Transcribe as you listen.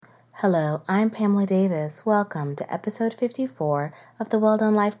Hello, I'm Pamela Davis. Welcome to episode 54 of the Well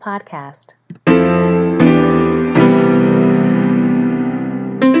Done Life podcast.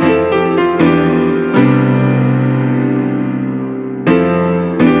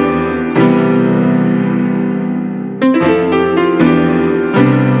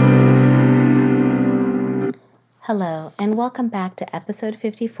 Hello, and welcome back to episode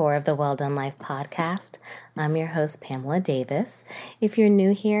 54 of the Well Done Life podcast. I'm your host, Pamela Davis. If you're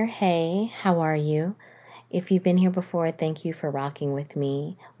new here, hey, how are you? If you've been here before, thank you for rocking with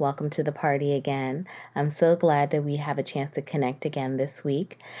me. Welcome to the party again. I'm so glad that we have a chance to connect again this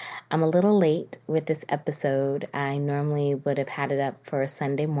week. I'm a little late with this episode. I normally would have had it up for a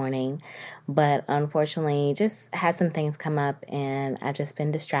Sunday morning, but unfortunately just had some things come up and I've just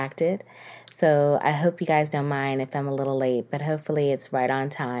been distracted. So I hope you guys don't mind if I'm a little late, but hopefully it's right on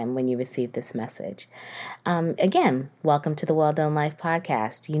time when you receive this message. Again, welcome to the Well Done Life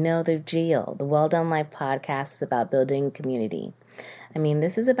podcast. You know the deal. The Well Done Life podcast is about building community.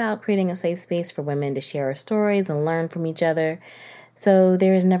 This is about creating a safe space for women to share our stories and learn from each other. So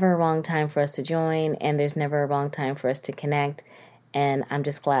there is never a wrong time for us to join, and there's never a wrong time for us to connect. And I'm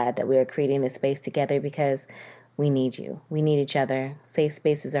just glad that we are creating this space together because we need you. We need each other. Safe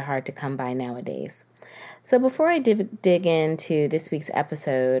spaces are hard to come by nowadays. So before I dig into this week's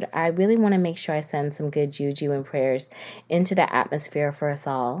episode, I really want to make sure I send some good juju and prayers into the atmosphere for us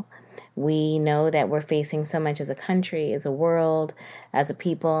all. We know that we're facing so much as a country, as a world, as a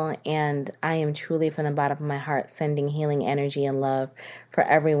people, and I am truly from the bottom of my heart sending healing energy and love for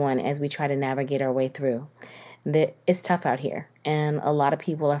everyone as we try to navigate our way through. It's tough out here, and a lot of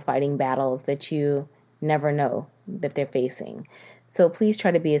people are fighting battles that you never know that they're facing. So please try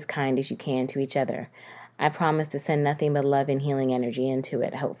to be as kind as you can to each other. I promise to send nothing but love and healing energy into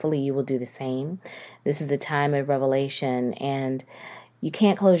it. Hopefully you will do the same. This is a time of revelation, and you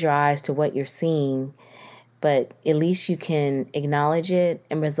can't close your eyes to what you're seeing, but at least you can acknowledge it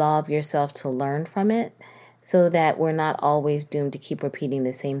and resolve yourself to learn from it so that we're not always doomed to keep repeating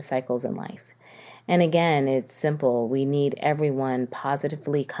the same cycles in life. And again, it's simple. We need everyone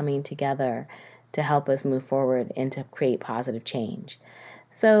positively coming together to help us move forward and to create positive change.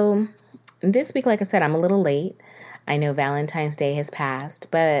 So this week, like I said, I'm a little late. I know Valentine's Day has passed,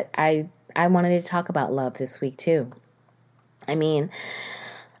 but I wanted to talk about love this week too.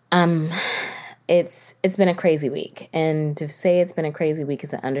 It's been a crazy week, and to say it's been a crazy week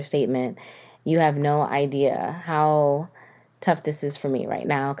is an understatement. You have no idea how tough this is for me right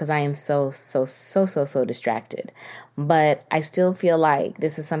now because I am so distracted. But I still feel like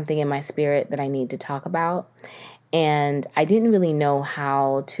this is something in my spirit that I need to talk about. And I didn't really know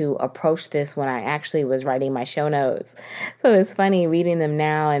how to approach this when I actually was writing my show notes. So it's funny reading them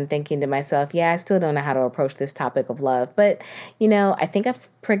now and thinking to myself, yeah, I still don't know how to approach this topic of love. But, I think I've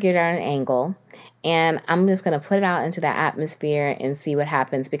figured out an angle. And I'm just going to put it out into the atmosphere and see what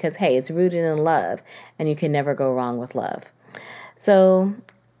happens because, hey, it's rooted in love and you can never go wrong with love. So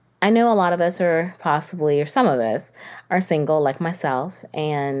I know a lot of us or some of us are single like myself,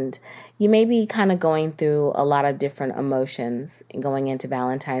 and you may be kind of going through a lot of different emotions going into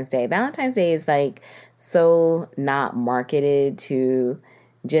Valentine's Day. Valentine's Day is so not marketed to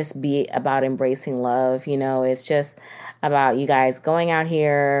just be about embracing love. It's just about you guys going out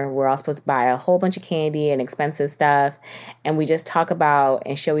here. We're all supposed to buy a whole bunch of candy and expensive stuff, and we just talk about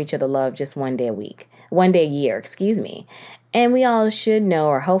and show each other love just one day a year. And we all should know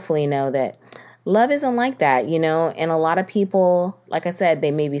or hopefully know that love isn't like that, and a lot of people, like I said,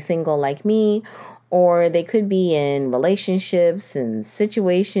 they may be single like me, or they could be in relationships and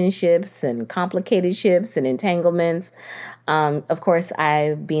situationships and complicated ships and entanglements. Of course,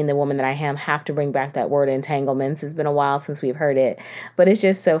 I, being the woman that I am, have to bring back that word entanglements. It's been a while since we've heard it, but it's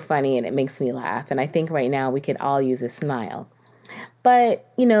just so funny and it makes me laugh. And I think right now we could all use a smile. But,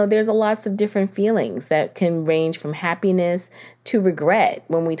 there's lots of different feelings that can range from happiness to regret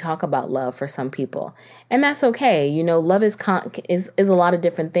when we talk about love for some people. And that's okay. Love is a lot of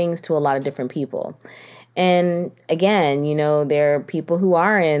different things to a lot of different people. And again, there are people who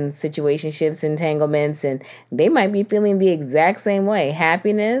are in situationships, entanglements, and they might be feeling the exact same way,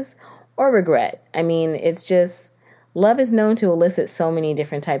 happiness or regret. It's just love is known to elicit so many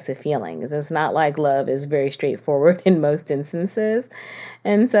different types of feelings. It's not like love is very straightforward in most instances.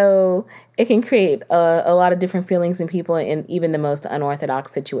 And so it can create a lot of different feelings in people in even the most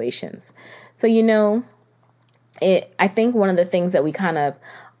unorthodox situations. So, I think one of the things that we kind of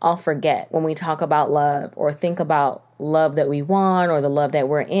all forget when we talk about love or think about love that we want or the love that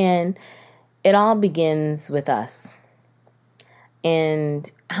we're in, it all begins with us.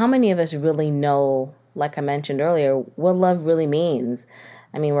 And how many of us really know, like I mentioned earlier, what love really means?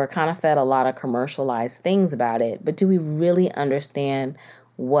 I mean, we're kind of fed a lot of commercialized things about it, but do we really understand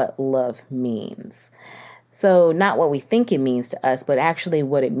what love means? So not what we think it means to us, but actually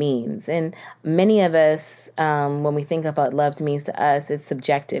what it means. And many of us, when we think about love means to us, it's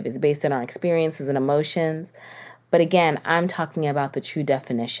subjective. It's based on our experiences and emotions. But again, I'm talking about the true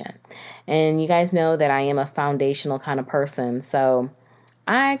definition. And you guys know that I am a foundational kind of person. So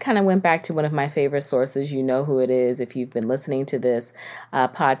I kind of went back to one of my favorite sources. You know who it is if you've been listening to this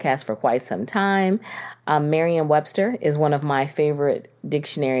podcast for quite some time. Merriam-Webster is one of my favorite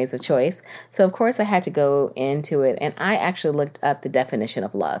dictionaries of choice. So, of course, I had to go into it, and I actually looked up the definition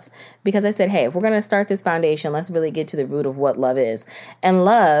of love because I said, hey, if we're going to start this foundation, let's really get to the root of what love is. And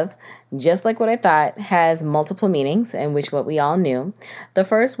love, just like what I thought, has multiple meanings, and which what we all knew. The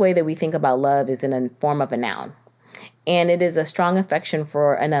first way that we think about love is in a form of a noun. And it is a strong affection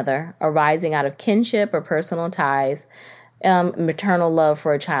for another, arising out of kinship or personal ties. Maternal love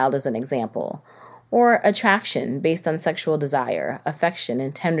for a child is an example. Or attraction based on sexual desire, affection,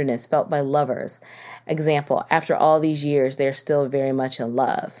 and tenderness felt by lovers. Example, after all these years, they're still very much in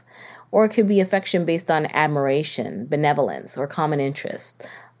love. Or it could be affection based on admiration, benevolence, or common interest.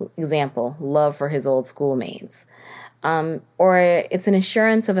 Example, love for his old schoolmates. Or it's an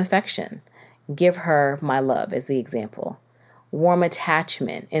assurance of affection. Give her my love as the example. Warm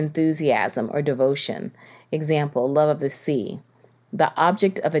attachment, enthusiasm, or devotion. Example, love of the sea. The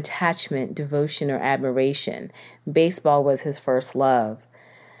object of attachment, devotion, or admiration. Baseball was his first love.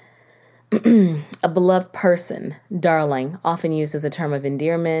 A beloved person, darling, often used as a term of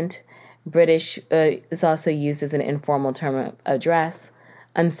endearment. British is also used as an informal term of address.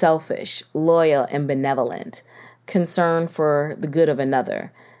 Unselfish, loyal, and benevolent. Concern for the good of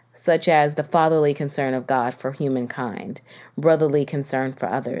another, such as the fatherly concern of God for humankind, brotherly concern for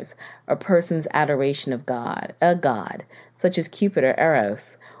others, a person's adoration of God, a god, such as Cupid or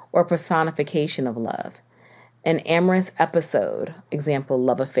Eros, or personification of love. An amorous episode, example,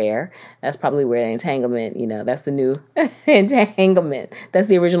 love affair. That's probably where entanglement, that's the new entanglement. That's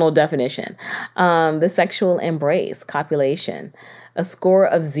the original definition. The sexual embrace, copulation. A score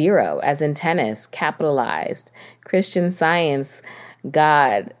of 0, as in tennis, capitalized. Christian Science,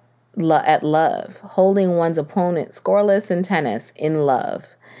 God, at love, holding one's opponent scoreless in tennis, in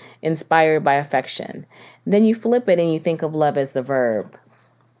love, inspired by affection. Then you flip it and you think of love as the verb.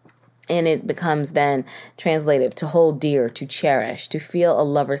 And it becomes then translative to hold dear, to cherish, to feel a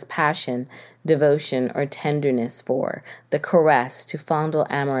lover's passion, devotion, or tenderness for, the caress, to fondle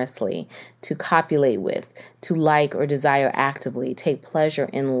amorously, to copulate with, to like or desire actively, take pleasure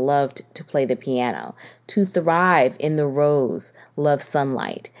in, loved to play the piano, to thrive in the rose, love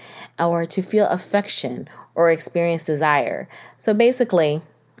sunlight, or to feel affection or experience desire. So basically,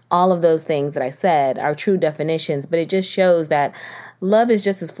 all of those things that I said are true definitions, but it just shows that love is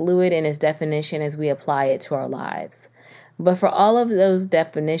just as fluid in its definition as we apply it to our lives. But for all of those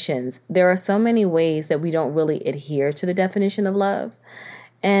definitions, there are so many ways that we don't really adhere to the definition of love.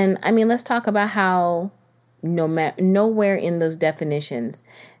 And I mean, let's talk about how nowhere in those definitions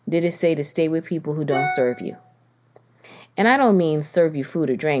did it say to stay with people who don't serve you. And I don't mean serve you food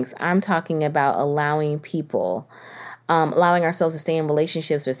or drinks. I'm talking about allowing ourselves to stay in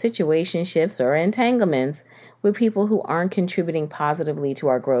relationships or situationships or entanglements with people who aren't contributing positively to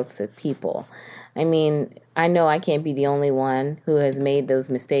our growth as people. I mean, I know I can't be the only one who has made those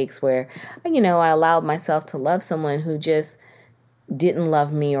mistakes where, I allowed myself to love someone who just didn't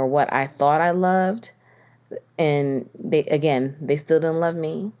love me or what I thought I loved. And they still didn't love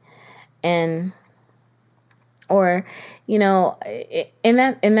me. And all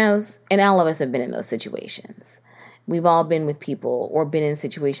of us have been in those situations. We've all been with people or been in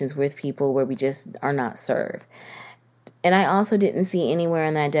situations with people where we just are not served. And I also didn't see anywhere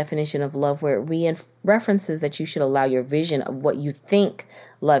in that definition of love where it references that you should allow your vision of what you think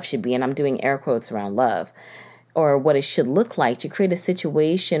love should be, and I'm doing air quotes around love, or what it should look like, to create a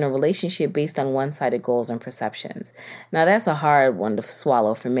situation or relationship based on one-sided goals and perceptions. Now, that's a hard one to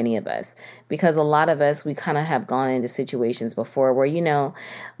swallow for many of us, because a lot of us, we kind of have gone into situations before where,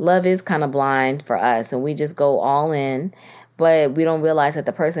 love is kind of blind for us, and we just go all in, but we don't realize that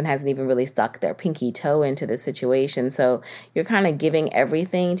the person hasn't even really stuck their pinky toe into the situation. So you're kind of giving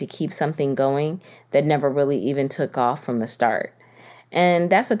everything to keep something going that never really even took off from the start.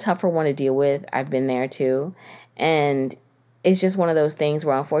 And that's a tougher one to deal with. I've been there too. And it's just one of those things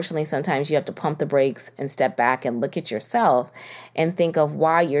where, unfortunately, sometimes you have to pump the brakes and step back and look at yourself and think of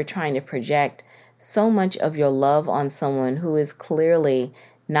why you're trying to project so much of your love on someone who is clearly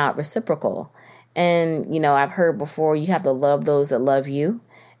not reciprocal. And, I've heard before, you have to love those that love you.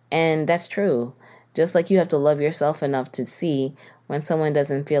 And that's true. Just like you have to love yourself enough to see when someone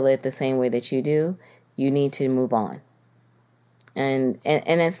doesn't feel it the same way that you do, you need to move on. And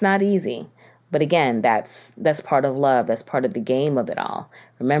it's not easy. But again, that's part of love. That's part of the game of it all.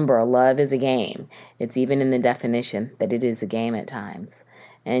 Remember, love is a game. It's even in the definition that it is a game at times.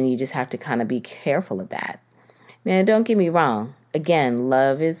 And you just have to kind of be careful of that. Now, don't get me wrong. Again,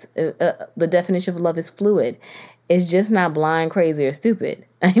 love is, the definition of love is fluid. It's just not blind, crazy, or stupid.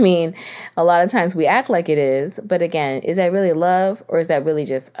 I mean, a lot of times we act like it is. But again, is that really love? Or is that really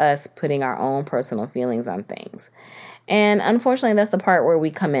just us putting our own personal feelings on things? And unfortunately, that's the part where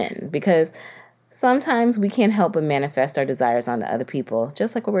we come in, because sometimes we can't help but manifest our desires onto other people,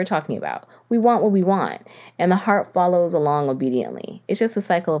 just like what we're talking about. We want what we want, and the heart follows along obediently. It's just the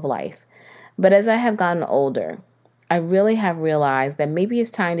cycle of life. But as I have gotten older, I really have realized that maybe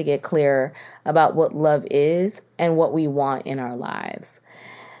it's time to get clearer about what love is and what we want in our lives.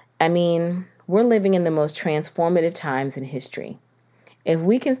 I mean, we're living in the most transformative times in history. If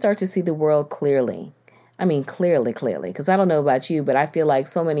we can start to see the world clearly, clearly, because I don't know about you, but I feel like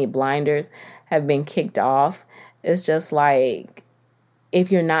so many blinders have been kicked off. It's just like, if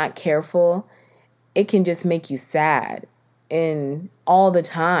you're not careful, it can just make you sad and all the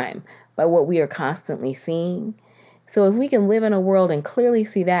time by what we are constantly seeing. So if we can live in a world and clearly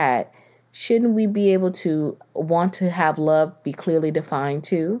see that, shouldn't we be able to want to have love be clearly defined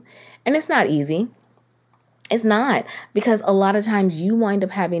too? And it's not easy. It's not, because a lot of times you wind up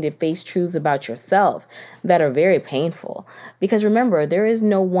having to face truths about yourself that are very painful. Because remember, there is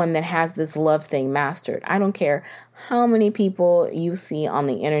no one that has this love thing mastered. I don't care how many people you see on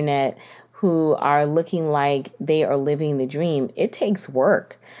the internet who are looking like they are living the dream. It takes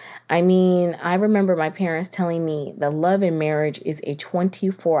work. I mean, I remember my parents telling me that love and marriage is a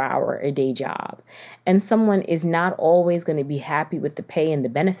 24-hour-a-day job. And someone is not always going to be happy with the pay and the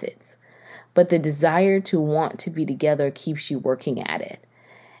benefits. But the desire to want to be together keeps you working at it.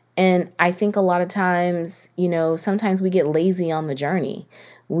 And I think a lot of times, sometimes we get lazy on the journey.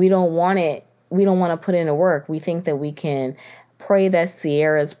 We don't want it. We don't want to put in the work. We think that we can pray that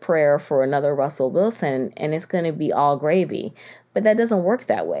Ciara's prayer for another Russell Wilson and it's going to be all gravy. But that doesn't work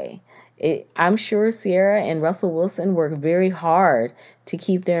that way. I'm sure Ciara and Russell Wilson work very hard to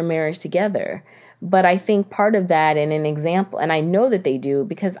keep their marriage together. But I think part of that, and an example, and I know that they do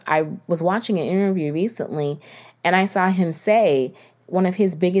because I was watching an interview recently and I saw him say one of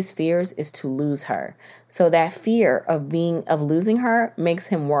his biggest fears is to lose her. So that fear of losing her makes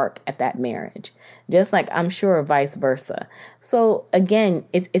him work at that marriage, just like I'm sure vice versa. So again,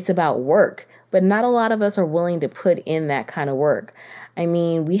 it's about work, but not a lot of us are willing to put in that kind of work. I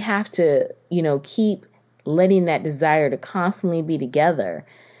mean, we have to, keep letting that desire to constantly be together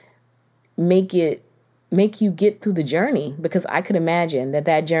make you get through the journey, because I could imagine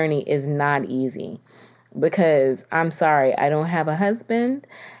that journey is not easy, because I'm sorry, I don't have a husband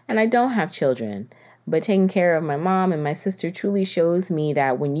and I don't have children, but taking care of my mom and my sister truly shows me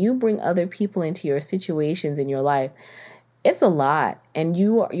that when you bring other people into your situations in your life, it's a lot, and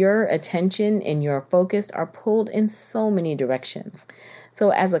your attention and your focus are pulled in so many directions.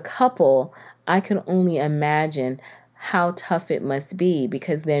 So as a couple, I can only imagine how tough it must be,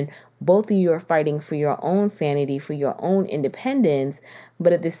 because then both of you are fighting for your own sanity, for your own independence,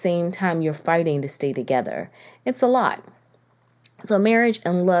 but at the same time, you're fighting to stay together. It's a lot. So marriage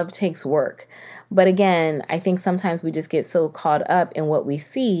and love takes work. But again, I think sometimes we just get so caught up in what we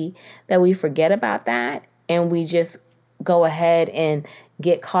see that we forget about that, and we just go ahead and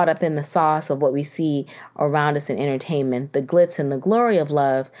get caught up in the sauce of what we see around us in entertainment, the glitz and the glory of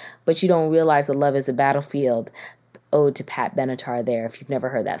love, but you don't realize that love is a battlefield. Ode to Pat Benatar there. If you've never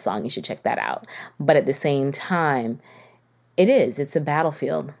heard that song, you should check that out. But at the same time, it's a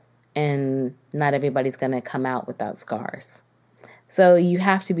battlefield, and not everybody's going to come out without scars. So you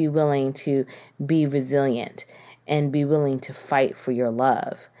have to be willing to be resilient and be willing to fight for your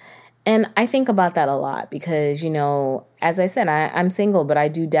love. And I think about that a lot because, as I said, I'm single, but I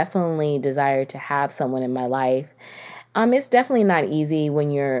do definitely desire to have someone in my life. It's definitely not easy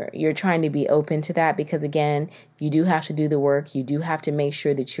when you're trying to be open to that, because again, you do have to do the work. You do have to make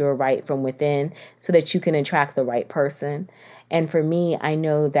sure that you're right from within so that you can attract the right person. And for me, I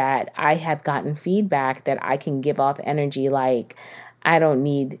know that I have gotten feedback that I can give off energy like, I don't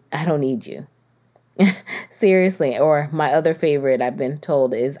need you. Seriously. Or my other favorite I've been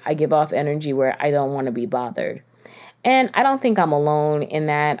told is I give off energy where I don't want to be bothered. And I don't think I'm alone in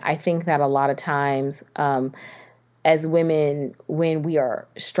that. I think that a lot of times, as women, when we are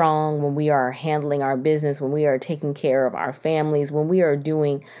strong, when we are handling our business, when we are taking care of our families, when we are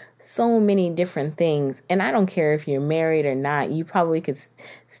doing so many different things. And I don't care if you're married or not, you probably could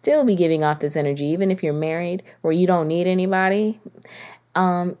still be giving off this energy, even if you're married or you don't need anybody.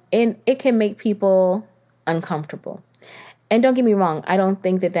 And it can make people uncomfortable. And don't get me wrong, I don't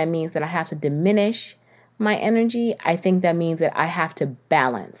think that means that I have to diminish my energy. I think that means that I have to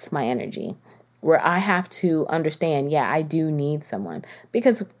balance my energy, where I have to understand, yeah, I do need someone.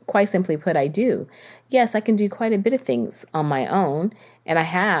 Because quite simply put, I do. Yes, I can do quite a bit of things on my own, and I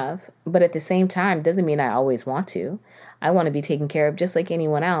have, but at the same time, doesn't mean I always want to. I want to be taken care of just like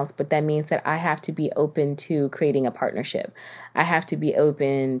anyone else, but that means that I have to be open to creating a partnership. I have to be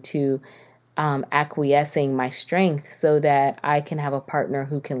open to acquiescing my strength so that I can have a partner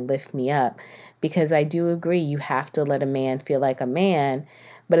who can lift me up. Because I do agree, you have to let a man feel like a man,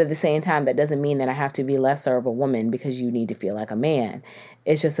 but at the same time, that doesn't mean that I have to be lesser of a woman because you need to feel like a man.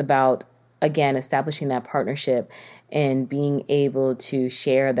 It's just about, again, establishing that partnership and being able to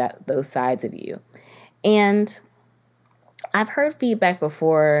share those sides of you. And I've heard feedback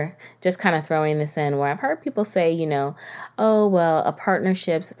before, just kind of throwing this in, where I've heard people say, oh, well,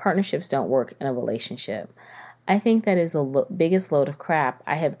 partnerships don't work in a relationship. I think that is the biggest load of crap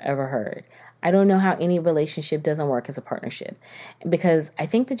I have ever heard. I don't know how any relationship doesn't work as a partnership, because I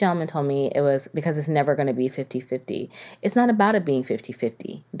think the gentleman told me it was because it's never going to be 50-50. It's not about it being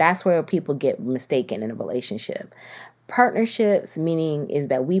 50-50. That's where people get mistaken in a relationship. Partnerships meaning is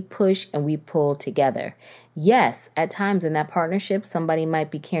that we push and we pull together. Yes, at times in that partnership, somebody might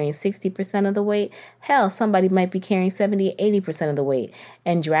be carrying 60% of the weight. Hell, somebody might be carrying 70, 80% of the weight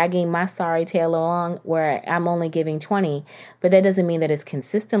and dragging my sorry tail along where I'm only giving 20. But that doesn't mean that it's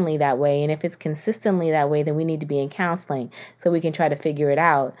consistently that way. And if it's consistently that way, then we need to be in counseling so we can try to figure it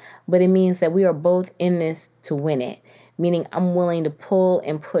out. But it means that we are both in this to win it. Meaning I'm willing to pull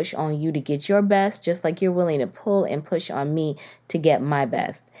and push on you to get your best, just like you're willing to pull and push on me to get my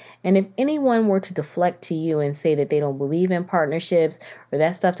best. And if anyone were to deflect to you and say that they don't believe in partnerships or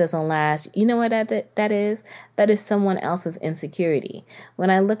that stuff doesn't last, you know what that is? That is someone else's insecurity. When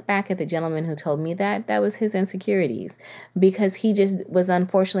I look back at the gentleman who told me that was his insecurities, because he just was,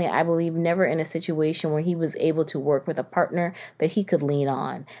 unfortunately, I believe, never in a situation where he was able to work with a partner that he could lean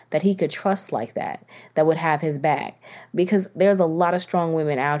on, that he could trust like that would have his back. Because there's a lot of strong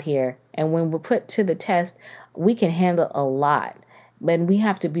women out here, and when we're put to the test, we can handle a lot. But we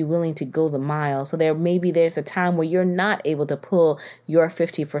have to be willing to go the mile. So there's a time where you're not able to pull your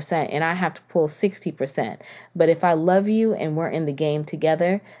 50% and I have to pull 60%. But if I love you and we're in the game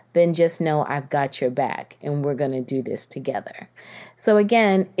together, then just know I've got your back and we're going to do this together. So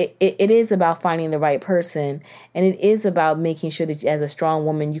again, it is about finding the right person, and it is about making sure that as a strong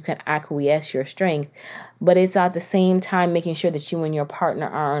woman, you can acquiesce your strength. But it's at the same time making sure that you and your partner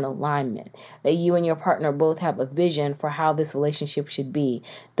are in alignment, that you and your partner both have a vision for how this relationship should be.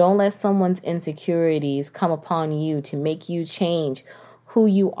 Don't let someone's insecurities come upon you to make you change who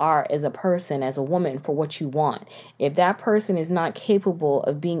you are as a person, as a woman, for what you want. If that person is not capable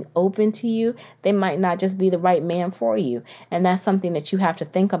of being open to you, they might not just be the right man for you. And that's something that you have to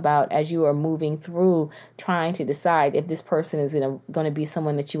think about as you are moving through trying to decide if this person is going to be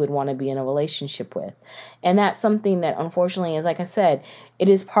someone that you would want to be in a relationship with. And that's something that, unfortunately, is, like I said, it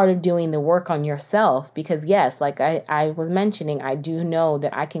is part of doing the work on yourself. Because yes, like I was mentioning, I do know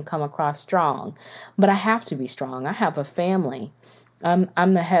that I can come across strong, but I have to be strong. I have a family.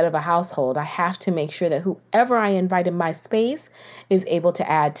 I'm the head of a household. I have to make sure that whoever I invite in my space is able to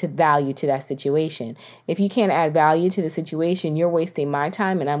add to value to that situation. If you can't add value to the situation, you're wasting my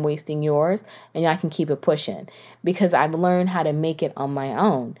time and I'm wasting yours, and I can keep it pushing because I've learned how to make it on my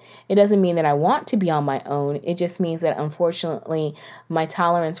own. It doesn't mean that I want to be on my own. It just means that, unfortunately, my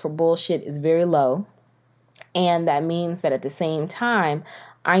tolerance for bullshit is very low. And that means that at the same time,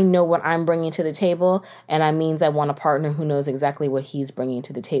 I know what I'm bringing to the table, and that means I want a partner who knows exactly what he's bringing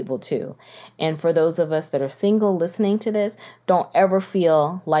to the table too. And for those of us that are single listening to this, don't ever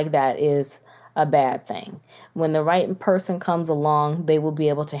feel like that is a bad thing. When the right person comes along, they will be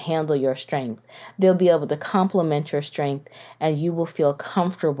able to handle your strength. They'll be able to complement your strength, and you will feel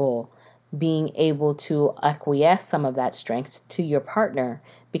comfortable being able to acquiesce some of that strength to your partner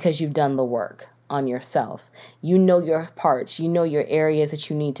because you've done the work on yourself. You know your parts, you know your areas that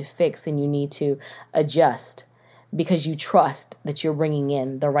you need to fix and you need to adjust because you trust that you're bringing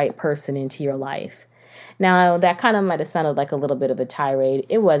in the right person into your life. Now, that kind of might have sounded like a little bit of a tirade.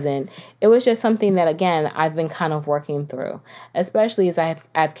 It wasn't. It was just something that, again, I've been kind of working through, especially as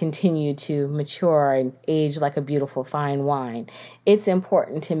I've continued to mature and age like a beautiful fine wine. It's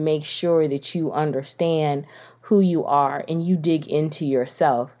important to make sure that you understand who you are and you dig into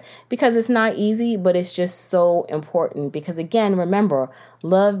yourself, because it's not easy, but it's just so important. Because again, remember,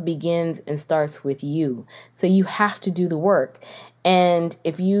 love begins and starts with you. So you have to do the work. And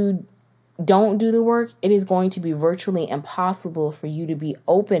if you don't do the work, it is going to be virtually impossible for you to be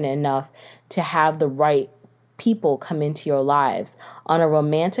open enough to have the right people come into your lives on a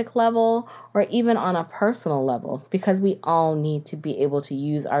romantic level or even on a personal level, because we all need to be able to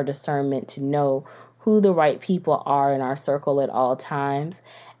use our discernment to know who the right people are in our circle at all times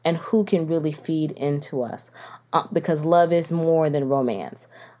and who can really feed into us. Because love is more than romance.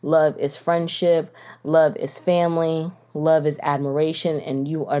 Love is friendship. Love is family. Love is admiration, and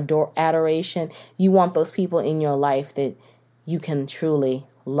you adore adoration. You want those people in your life that you can truly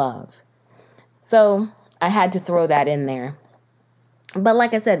love. So I had to throw that in there. But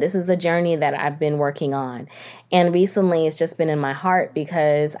like I said, this is a journey that I've been working on. And recently it's just been in my heart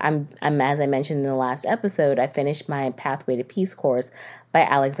because I'm as I mentioned in the last episode, I finished my Pathway to Peace course by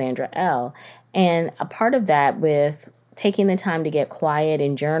Alexandra Elle. And a part of that, with taking the time to get quiet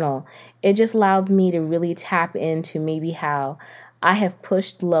and journal, it just allowed me to really tap into maybe how I have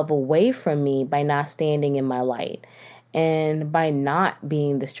pushed love away from me by not standing in my light and by not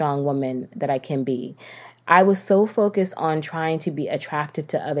being the strong woman that I can be. I was so focused on trying to be attractive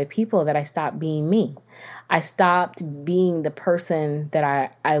to other people that I stopped being me. I stopped being the person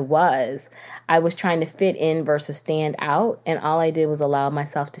that I was. I was trying to fit in versus stand out, and all I did was allow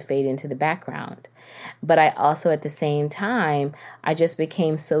myself to fade into the background. But I also, at the same time, I just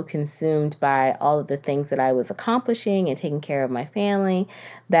became so consumed by all of the things that I was accomplishing and taking care of my family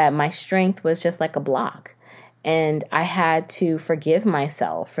that my strength was just like a block. And I had to forgive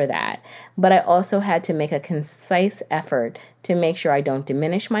myself for that. But I also had to make a concise effort to make sure I don't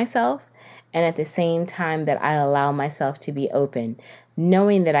diminish myself. And at the same time that I allow myself to be open,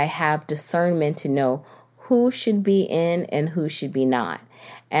 knowing that I have discernment to know who should be in and who should be not.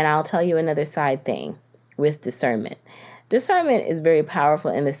 And I'll tell you another side thing with discernment. Discernment is very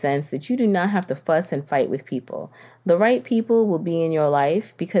powerful in the sense that you do not have to fuss and fight with people. The right people will be in your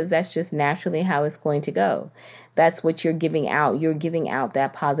life because that's just naturally how it's going to go. That's what you're giving out. You're giving out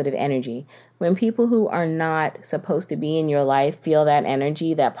that positive energy. When people who are not supposed to be in your life feel that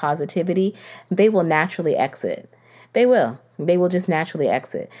energy, that positivity, they will naturally exit. They will. They will just naturally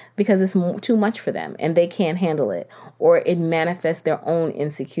exit because it's too much for them and they can't handle it, or it manifests their own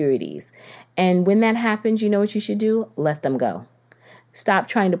insecurities. And when that happens, you know what you should do? Let them go. Stop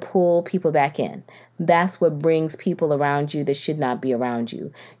trying to pull people back in. That's what brings people around you that should not be around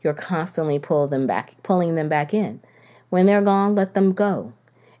you. You're constantly pulling them back in. When they're gone, let them go.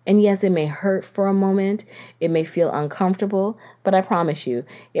 And yes, it may hurt for a moment. It may feel uncomfortable, but I promise you,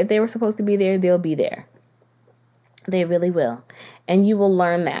 if they were supposed to be there, they'll be there. They really will. And you will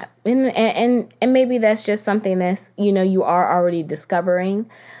learn that. And maybe that's just something that's, you are already discovering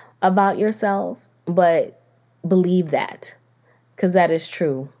about yourself, but believe that. Because that is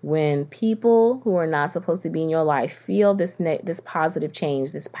true. When people who are not supposed to be in your life feel this positive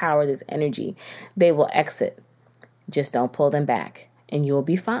change, this power, this energy, they will exit. Just don't pull them back and you'll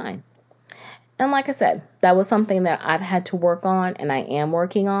be fine. And like I said, that was something that I've had to work on and I am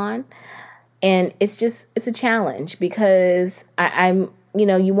working on. And it's a challenge because I'm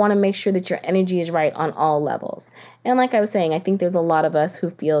you want to make sure that your energy is right on all levels. And like I was saying, I think there's a lot of us who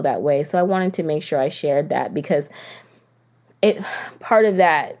feel that way. So I wanted to make sure I shared that because part of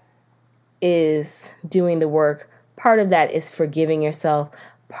that is doing the work. Part of that is forgiving yourself.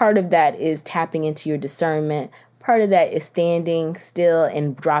 Part of that is tapping into your discernment. Part of that is standing still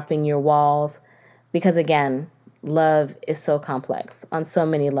and dropping your walls. Because again, love is so complex on so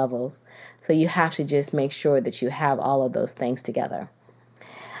many levels. So you have to just make sure that you have all of those things together.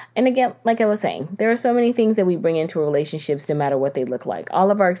 And again, like I was saying, there are so many things that we bring into relationships no matter what they look like. All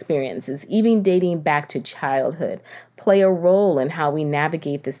of our experiences, even dating back to childhood, play a role in how we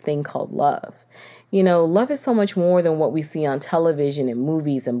navigate this thing called love. Love is so much more than what we see on television and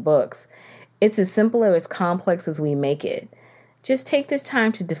movies and books. It's as simple or as complex as we make it. Just take this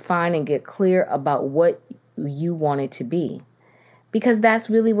time to define and get clear about what you want it to be. Because that's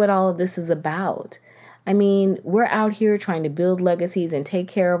really what all of this is about. I mean, we're out here trying to build legacies and take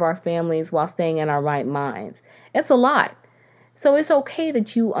care of our families while staying in our right minds. It's a lot. So it's okay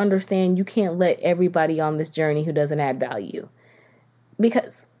that you understand you can't let everybody on this journey who doesn't add value.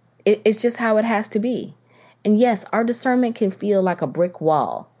 Because it's just how it has to be. And yes, our discernment can feel like a brick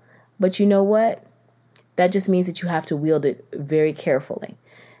wall. But you know what? That just means that you have to wield it very carefully.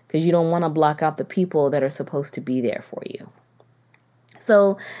 Because you don't want to block out the people that are supposed to be there for you.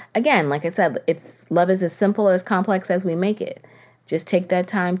 So again, like I said, love is as simple or as complex as we make it. Just take that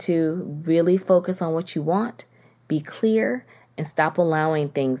time to really focus on what you want Be clear and stop allowing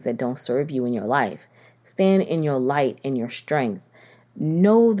things that don't serve you in your life. Stand in your light and your strength.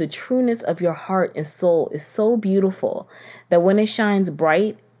 Know the trueness of your heart and soul is so beautiful that when it shines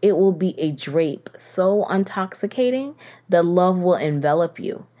bright, it will be a drape so intoxicating that love will envelop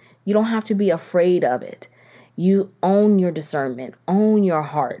you. You don't have to be afraid of it. You own your discernment, own your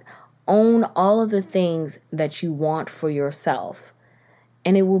heart, own all of the things that you want for yourself.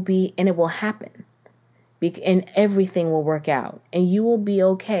 And it will happen. And everything will work out. And you will be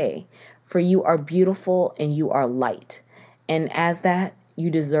okay. For you are beautiful and you are light. And as that, you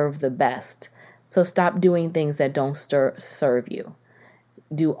deserve the best. So stop doing things that don't serve you.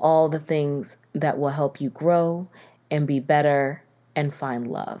 Do all the things that will help you grow and be better and find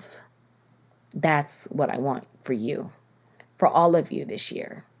love. That's what I want for you, for all of you this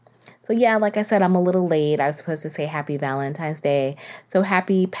year. So yeah, like I said, I'm a little late. I was supposed to say happy Valentine's Day. So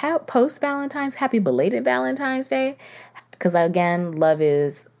happy post-Valentine's, happy belated Valentine's Day. Because again, love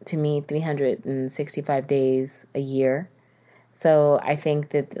is, to me, 365 days a year. So I think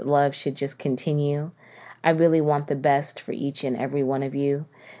that love should just continue. I really want the best for each and every one of you.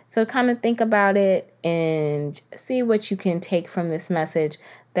 So kind of think about it and see what you can take from this message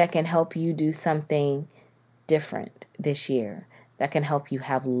that can help you do something different this year, that can help you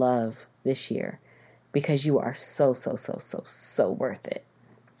have love this year, because you are so worth it.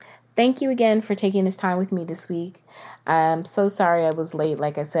 Thank you again for taking this time with me this week. I'm so sorry I was late.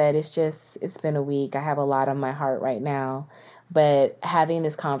 Like I said, it's been a week. I have a lot on my heart right now, but having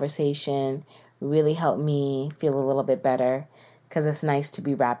this conversation really helped me feel a little bit better, because it's nice to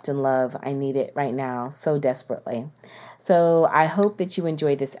be wrapped in love. I need it right now so desperately. So I hope that you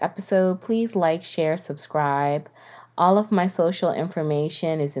enjoyed this episode. Please like, share, subscribe. All of my social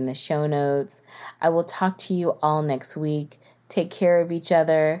information is in the show notes. I will talk to you all next week. Take care of each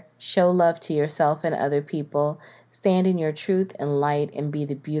other. Show love to yourself and other people. Stand in your truth and light and be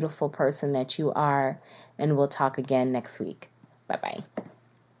the beautiful person that you are. And we'll talk again next week. Bye-bye.